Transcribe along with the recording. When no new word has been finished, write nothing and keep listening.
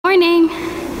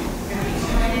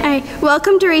Hi,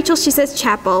 welcome to Chapel Shussett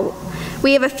Chapel.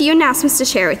 We have a few announcements to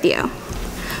share with you.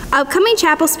 Upcoming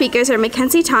chapel speakers are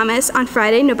Mackenzie Thomas on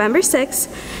Friday, November 6th,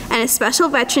 and a special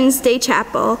Veterans Day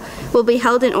chapel will be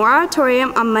held in Orr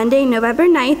Auditorium on Monday, November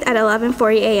 9th at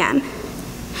 11:40 a.m.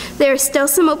 There are still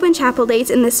some open chapel dates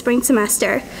in the spring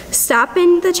semester. Stop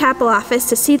in the chapel office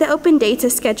to see the open dates to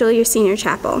schedule your senior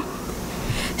chapel.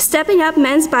 Stepping Up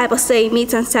Men's Bible Study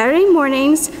meets on Saturday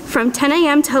mornings from 10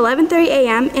 a.m. to 11:30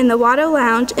 a.m. in the Watto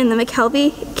Lounge in the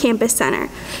McKelvey Campus Center.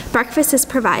 Breakfast is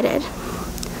provided.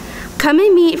 Come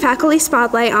and meet Faculty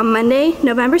Spotlight on Monday,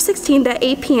 November 16th at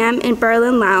 8 p.m. in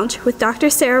Berlin Lounge with Dr.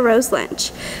 Sarah Rose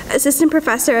Lynch, Assistant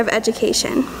Professor of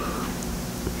Education.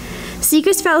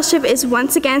 Seekers Fellowship is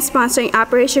once again sponsoring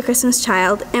Operation Christmas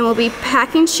Child and will be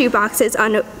packing shoe boxes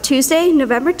on Tuesday,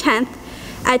 November 10th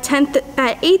at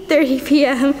 8:30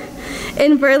 p.m.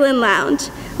 in Berlin Lounge.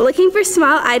 Looking for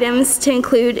small items to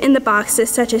include in the boxes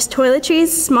such as toiletries,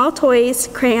 small toys,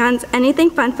 crayons,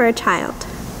 anything fun for a child.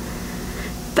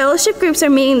 Fellowship groups are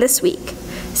meeting this week.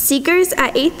 Seekers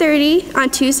at 8:30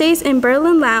 on Tuesdays in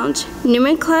Berlin Lounge,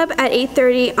 Newman Club at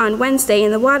 8:30 on Wednesday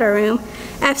in the Water Room,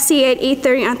 FC at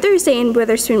 8:30 on Thursday in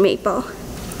Witherspoon Maple.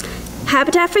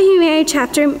 Habitat for Humanity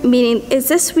chapter meeting is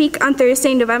this week on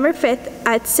Thursday, November 5th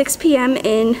at 6 p.m.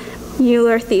 in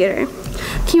Mueller Theater.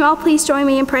 Can you all please join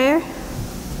me in prayer?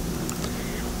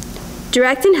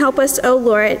 Direct and help us, O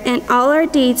Lord, in all our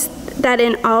deeds, that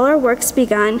in all our works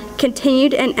begun,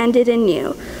 continued and ended in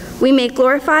you. We may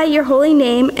glorify your holy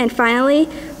name and finally,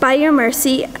 by your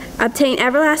mercy, obtain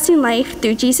everlasting life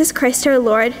through Jesus Christ our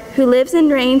Lord, who lives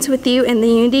and reigns with you in the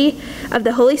unity of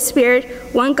the Holy Spirit,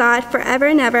 one God, forever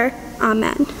and ever.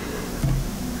 Amen.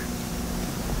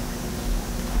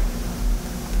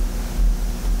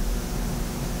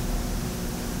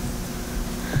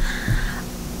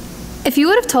 If you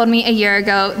would have told me a year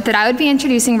ago that I would be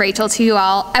introducing Rachel to you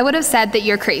all, I would have said that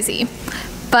you're crazy.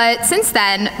 But since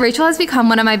then, Rachel has become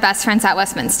one of my best friends at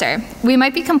Westminster. We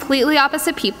might be completely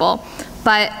opposite people,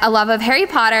 but a love of Harry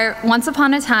Potter, Once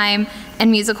Upon a Time,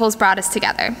 and musicals brought us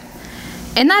together.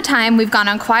 In that time, we've gone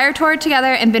on choir tour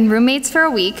together and been roommates for a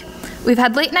week. We've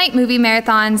had late night movie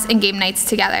marathons and game nights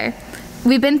together.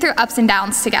 We've been through ups and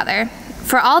downs together.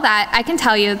 For all that, I can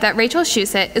tell you that Chapel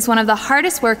Shussett is one of the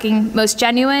hardest working, most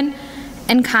genuine,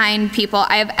 and kind people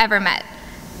I have ever met.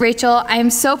 Rachel, I am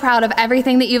so proud of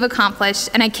everything that you've accomplished,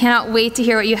 and I cannot wait to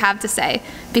hear what you have to say,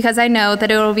 because I know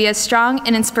that it will be as strong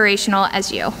and inspirational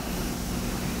as you.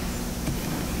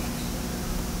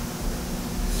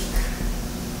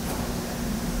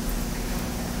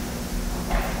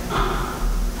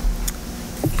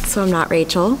 So I'm not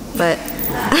Rachel, but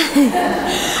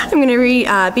I'm going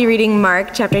to be reading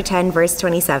Mark chapter 10, verse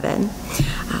 27.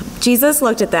 Jesus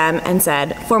looked at them and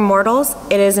said, "For mortals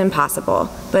it is impossible,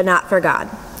 but not for God.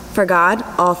 For God,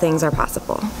 all things are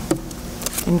possible."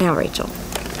 And now, Rachel.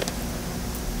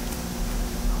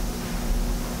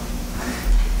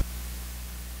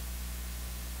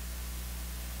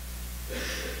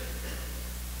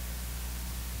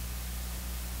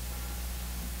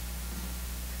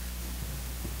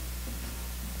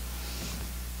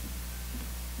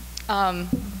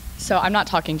 So I'm not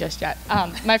talking just yet.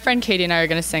 My friend Katie and I are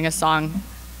going to sing a song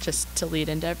just to lead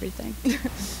into everything.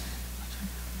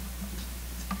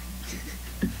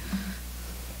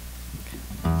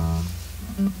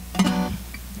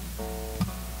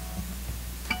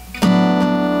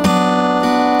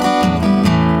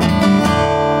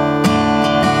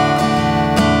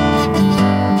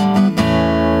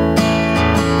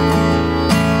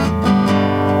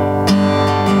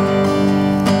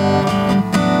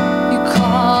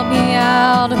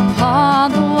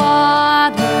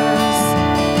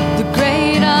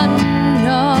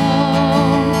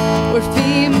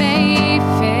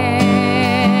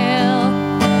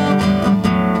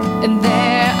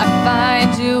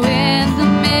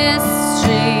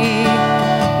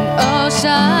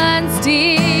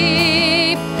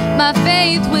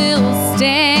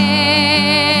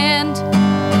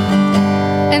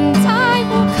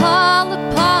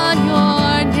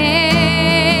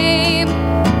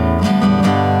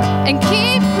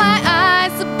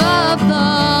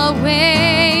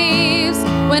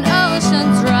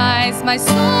 My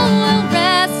soul will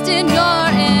rest in your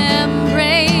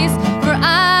embrace, for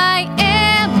I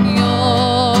am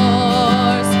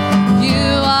yours,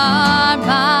 you are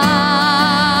mine.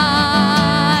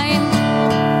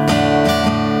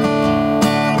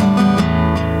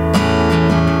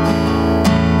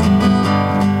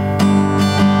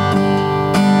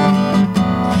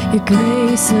 Your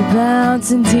grace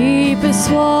abounds in deepest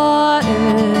waters,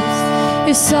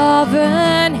 your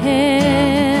sovereign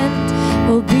hand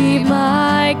will be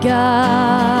my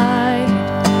God.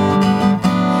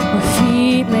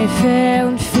 fail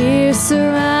and fear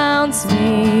surrounds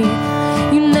me.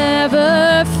 You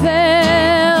never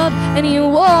failed, and you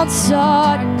won't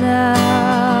start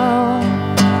now.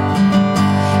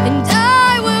 And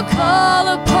I will call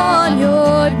upon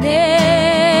your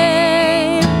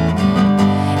name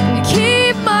and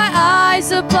keep my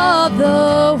eyes above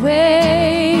the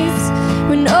waves.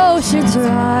 When oceans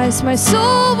rise, my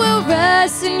soul will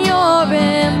rest in your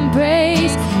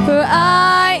embrace. For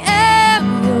I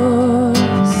am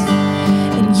yours,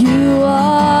 and you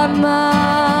are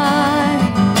mine.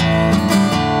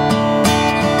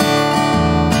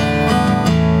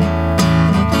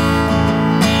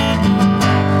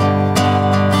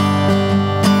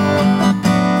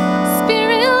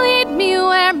 Spirit, lead me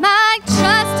where my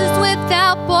trust is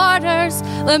without borders.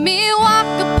 Let me walk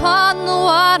upon the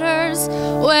waters,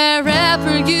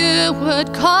 wherever you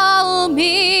would call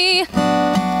me.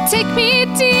 Take me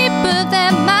deeper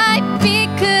than my feet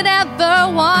could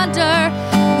ever wander.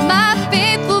 My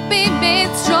faith will be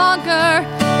made stronger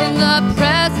in the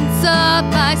presence of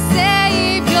my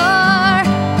Savior.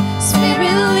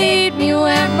 Spirit, lead me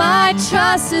where my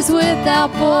trust is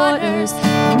without borders.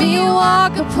 Let me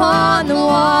walk upon the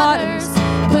waters,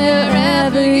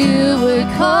 wherever you would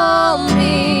call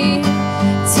me.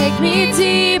 Take me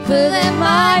deeper than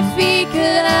my feet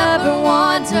could ever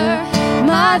wander.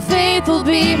 My faith will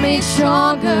be made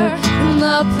stronger in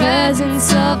the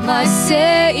presence of my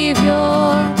Savior.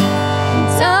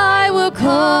 And I will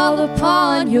call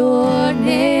upon your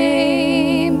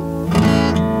name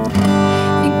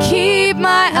and keep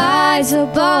my eyes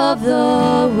above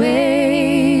the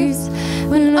waves.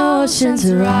 When oceans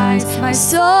rise, my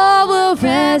soul will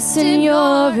rest in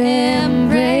your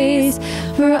embrace.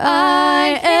 For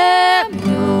I am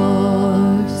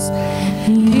yours,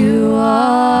 and you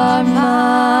are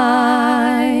mine.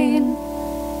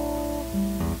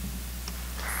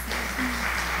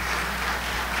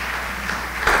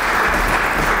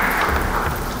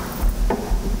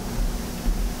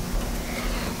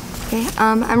 Okay,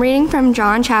 I'm reading from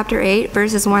John chapter 8,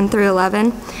 verses 1 through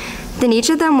 11. Then each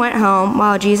of them went home,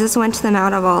 while Jesus went to the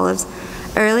Mount of Olives.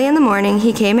 Early in the morning,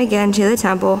 he came again to the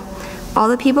temple. All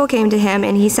the people came to him,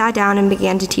 and he sat down and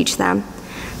began to teach them.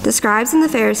 The scribes and the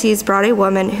Pharisees brought a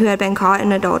woman who had been caught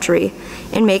in adultery,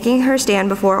 and making her stand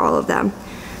before all of them.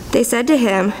 They said to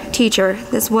him, "Teacher,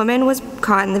 this woman was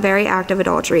caught in the very act of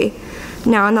adultery.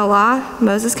 Now in the law,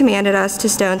 Moses commanded us to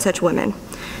stone such women.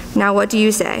 Now what do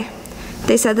you say?"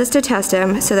 They said this to test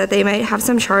him, so that they might have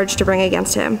some charge to bring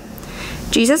against him.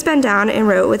 Jesus bent down and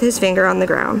wrote with his finger on the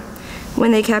ground.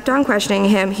 When they kept on questioning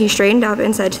him, he straightened up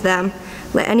and said to them,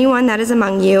 "Let anyone that is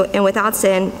among you and without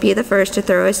sin be the first to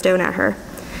throw a stone at her."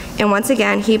 And once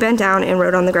again he bent down and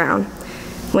wrote on the ground.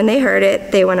 When they heard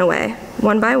it, they went away,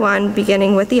 one by one,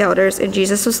 beginning with the elders, and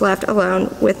Jesus was left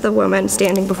alone with the woman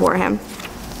standing before him.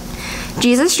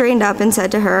 Jesus straightened up and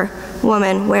said to her,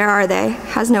 "Woman, where are they?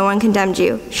 Has no one condemned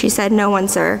you?" She said, "No one,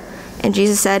 sir." And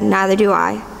Jesus said, "Neither do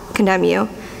I condemn you.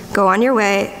 Go on your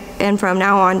way, and from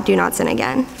now on do not sin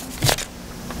again."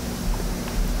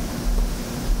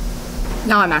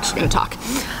 Now I'm actually going to talk.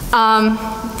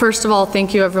 First of all,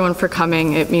 thank you everyone for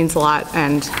coming. It means a lot,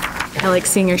 and I like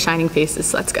seeing your shining faces,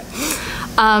 so that's good.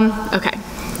 Okay.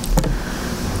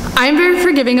 I am very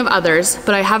forgiving of others,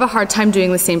 but I have a hard time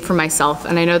doing the same for myself,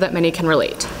 and I know that many can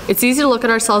relate. It's easy to look at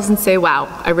ourselves and say, wow,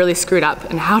 I really screwed up,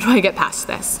 and how do I get past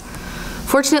this?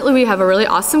 Fortunately, we have a really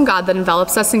awesome God that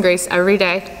envelops us in grace every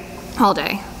day, all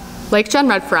day. Like Jen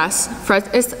read for us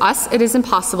it is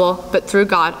impossible, but through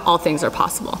God, all things are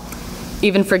possible.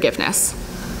 Even forgiveness.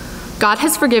 God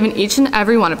has forgiven each and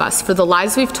every one of us for the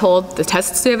lies we've told, the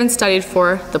tests we haven't studied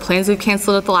for, the plans we've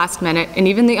canceled at the last minute, and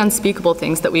even the unspeakable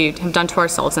things that we have done to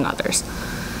ourselves and others.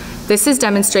 This is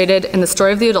demonstrated in the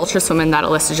story of the adulterous woman that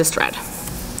Alyssa just read.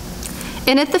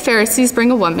 In it, the Pharisees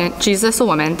bring Jesus a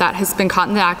woman that has been caught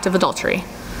in the act of adultery.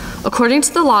 According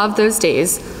to the law of those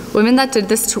days, women that did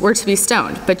this were to be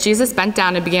stoned, but Jesus bent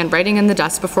down and began writing in the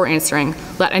dust before answering,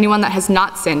 "Let anyone that has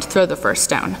not sinned throw the first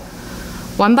stone."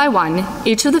 One by one,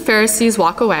 each of the Pharisees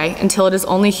walk away until it is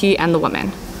only he and the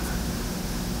woman.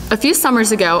 A few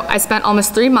summers ago, I spent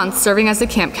almost 3 months serving as a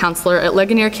camp counselor at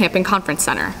Ligonier Camping Conference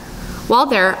Center. While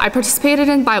there, I participated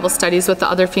in Bible studies with the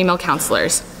other female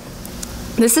counselors.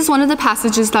 This is one of the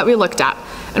passages that we looked at,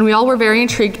 and we all were very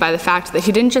intrigued by the fact that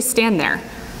he didn't just stand there,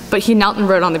 but he knelt and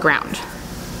wrote on the ground.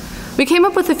 We came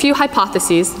up with a few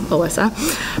hypotheses, Alyssa,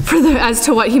 as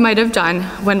to what he might have done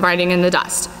when writing in the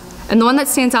dust. And the one that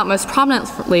stands out most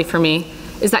prominently for me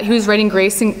is that he was writing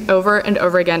grace over and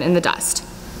over again in the dust.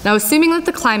 Now, assuming that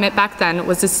the climate back then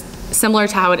was similar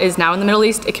to how it is now in the Middle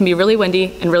East, it can be really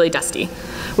windy and really dusty,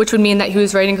 which would mean that he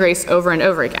was writing grace over and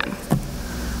over again.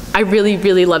 I I really,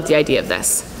 really love the idea of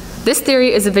this. This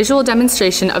theory is a visual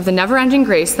demonstration of the never-ending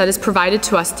grace that is provided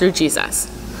to us through Jesus.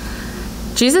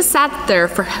 Jesus sat there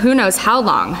for who knows how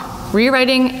long,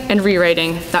 rewriting and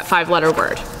rewriting that 5-letter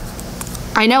word.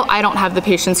 I know I don't have the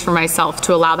patience for myself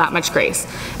to allow that much grace,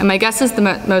 and my guess is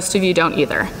most of you don't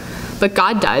either. But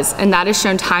God does, and that is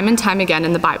shown time and time again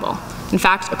in the Bible. In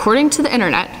fact, according to the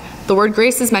internet, the word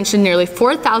grace is mentioned nearly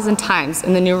 4,000 times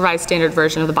in the New Revised Standard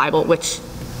Version of the Bible, which,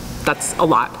 that's a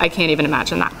lot. I can't even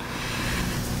imagine that.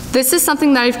 This is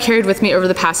something that I've carried with me over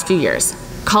the past few years.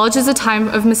 College is a time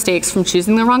of mistakes, from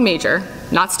choosing the wrong major,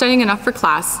 not studying enough for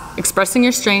class, expressing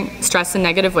your stress in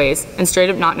negative ways, and straight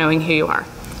up not knowing who you are.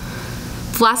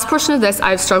 The last portion of this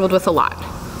I've struggled with a lot.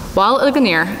 While at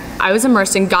Ligonier, I was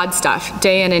immersed in God stuff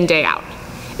day in and day out.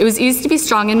 It was easy to be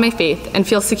strong in my faith and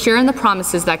feel secure in the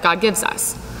promises that God gives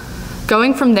us.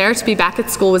 Going from there to be back at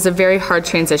school was a very hard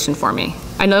transition for me.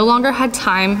 I no longer had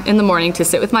time in the morning to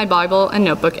sit with my Bible and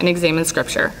notebook and examine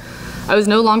scripture. I was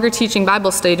no longer teaching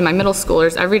Bible study to my middle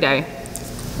schoolers every day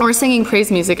or singing praise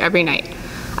music every night.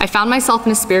 I found myself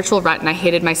in a spiritual rut and I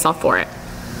hated myself for it.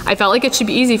 I felt like it should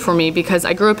be easy for me because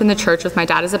I grew up in the church with my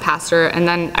dad as a pastor, and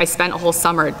then I spent a whole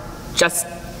summer just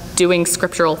doing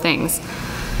scriptural things.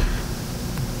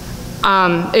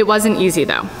 It wasn't easy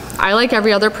though. I, like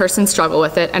every other person, struggle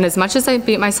with it, and as much as I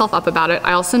beat myself up about it,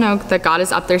 I also know that God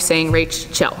is up there saying,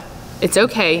 Rach, chill. It's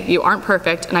okay, you aren't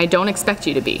perfect, and I don't expect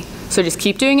you to be. So just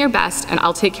keep doing your best, and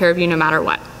I'll take care of you no matter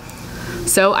what.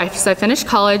 So as I finish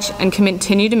college and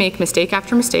continue to make mistake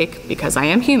after mistake, because I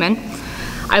am human,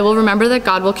 I will remember that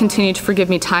God will continue to forgive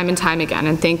me time and time again,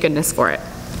 and thank goodness for it.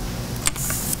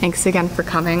 Thanks again for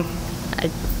coming. I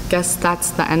guess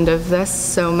that's the end of this.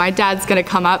 So my dad's gonna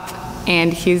come up,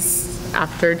 and he's,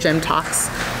 after Jim talks,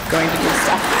 going to do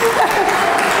stuff.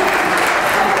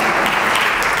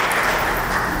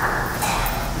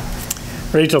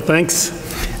 Rachel, thanks.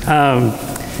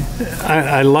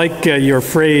 I like your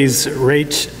phrase,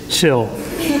 Rach, chill,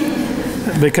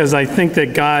 because I think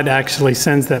that God actually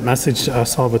sends that message to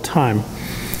us all the time,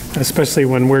 especially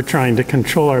when we're trying to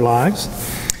control our lives,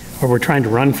 or we're trying to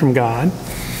run from God,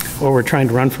 or we're trying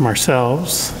to run from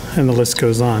ourselves, and the list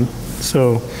goes on.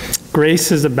 So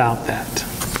grace is about that.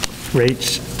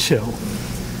 Rach, chill.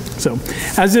 So,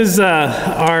 as is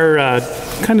our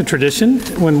kind of tradition,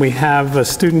 when we have a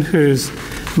student whose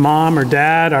mom or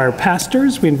dad are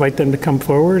pastors, we invite them to come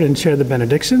forward and share the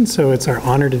benediction. So it's our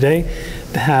honor today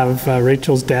to have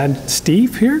Rachel's dad,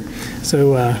 Steve, here.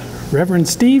 So Reverend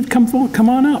Steve, come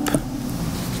on up.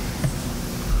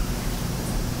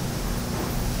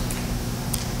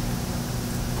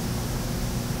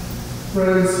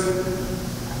 Friends,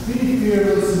 be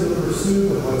fearless in the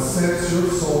pursuit of what sets your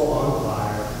soul on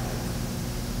fire.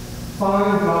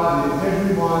 Find God in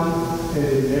everyone and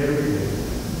in everything.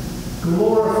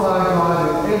 Glorify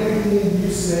God in everything you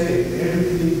say and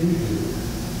everything you do.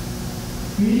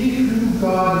 Be who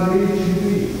God made you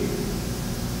be,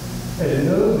 and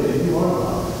know that you are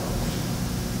loved.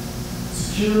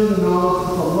 Secure in the knowledge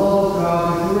of the love of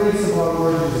God, the grace of our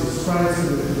Lord Jesus Christ,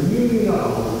 and the communion of the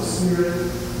Holy Spirit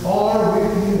are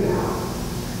with you now,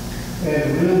 and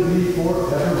will be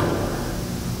forevermore.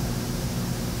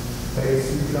 Thanks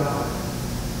be to God.